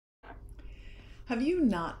Have you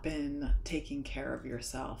not been taking care of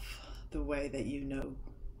yourself the way that you know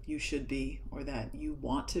you should be or that you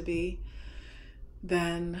want to be?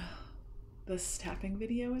 Then this tapping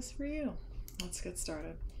video is for you. Let's get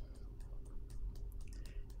started.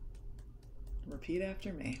 Repeat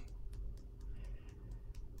after me.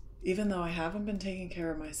 Even though I haven't been taking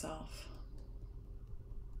care of myself,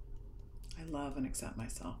 I love and accept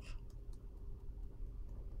myself.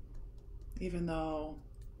 Even though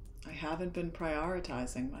I haven't been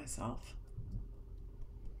prioritizing myself,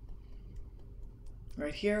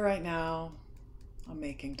 right here, right now, I'm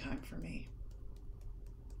making time for me.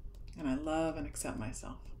 And I love and accept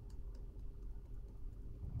myself.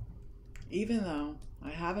 Even though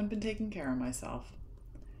I haven't been taking care of myself,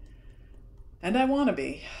 and I want to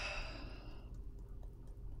be,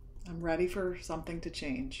 I'm ready for something to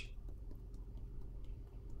change.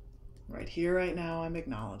 Right here, right now, I'm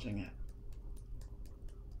acknowledging it.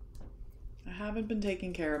 I haven't been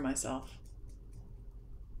taking care of myself.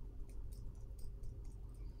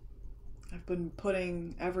 I've been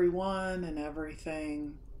putting everyone and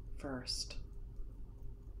everything first.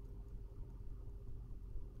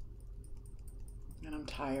 And I'm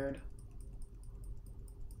tired.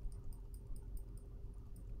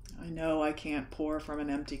 I know I can't pour from an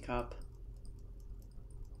empty cup,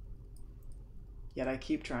 yet I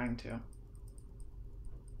keep trying to.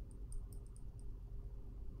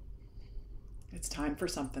 It's time for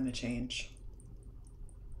something to change.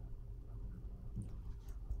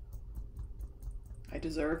 I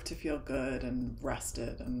deserve to feel good and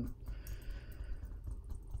rested and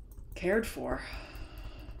cared for.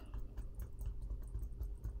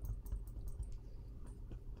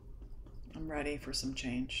 I'm ready for some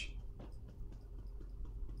change.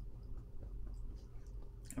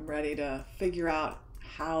 I'm ready to figure out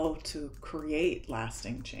how to create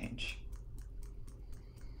lasting change.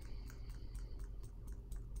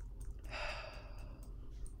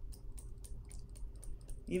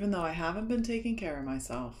 Even though I haven't been taking care of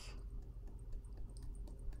myself,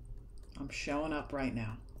 I'm showing up right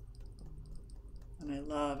now. And I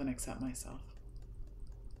love and accept myself.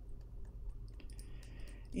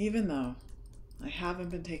 Even though I haven't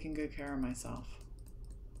been taking good care of myself,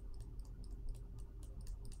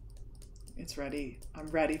 I'm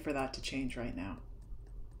ready for that to change right now.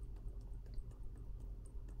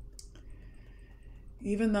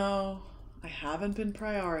 Even though I haven't been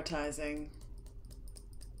prioritizing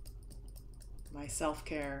my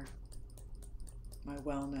self-care, my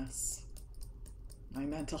wellness, my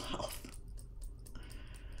mental health,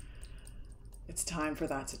 it's time for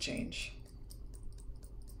that to change.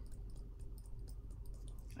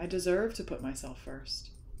 I deserve to put myself first.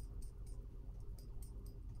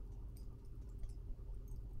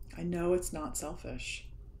 I know it's not selfish.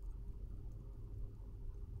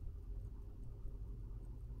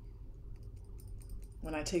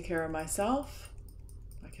 When I take care of myself,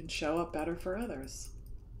 I can show up better for others.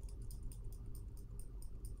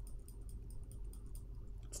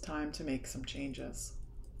 It's time to make some changes.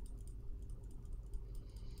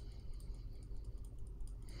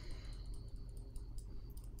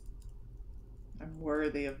 I'm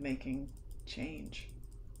worthy of making change.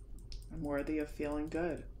 I'm worthy of feeling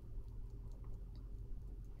good.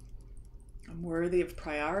 I'm worthy of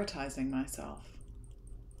prioritizing myself.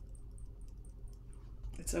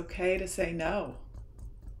 It's okay to say no.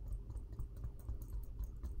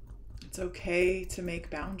 It's okay to make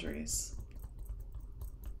boundaries.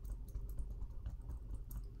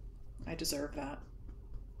 I deserve that.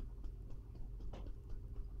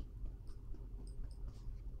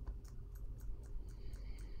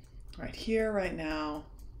 Right here, right now,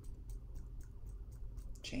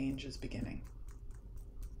 change is beginning.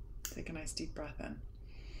 Take a nice deep breath in.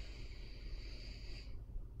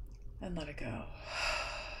 And let it go.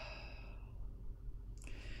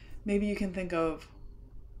 Maybe you can think of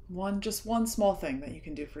just one small thing that you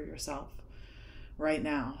can do for yourself right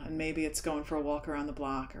now. And maybe it's going for a walk around the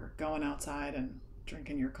block or going outside and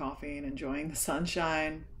drinking your coffee and enjoying the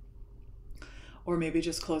sunshine. Or maybe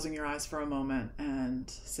just closing your eyes for a moment and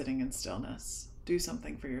sitting in stillness. Do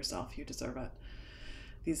something for yourself. You deserve it.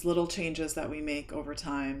 These little changes that we make over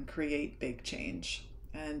time create big change.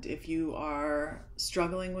 And if you are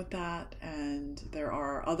struggling with that and there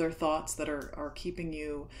are other thoughts that are keeping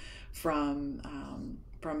you from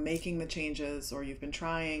making the changes, or you've been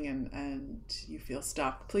trying and you feel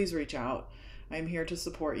stuck, please reach out. I'm here to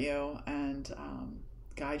support you and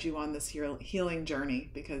guide you on this healing journey,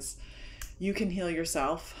 because you can heal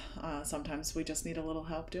yourself. Sometimes we just need a little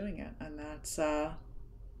help doing it. And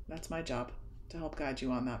that's my job, to help guide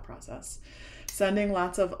you on that process. Sending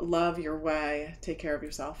lots of love your way. Take care of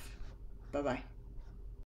yourself. Bye-bye.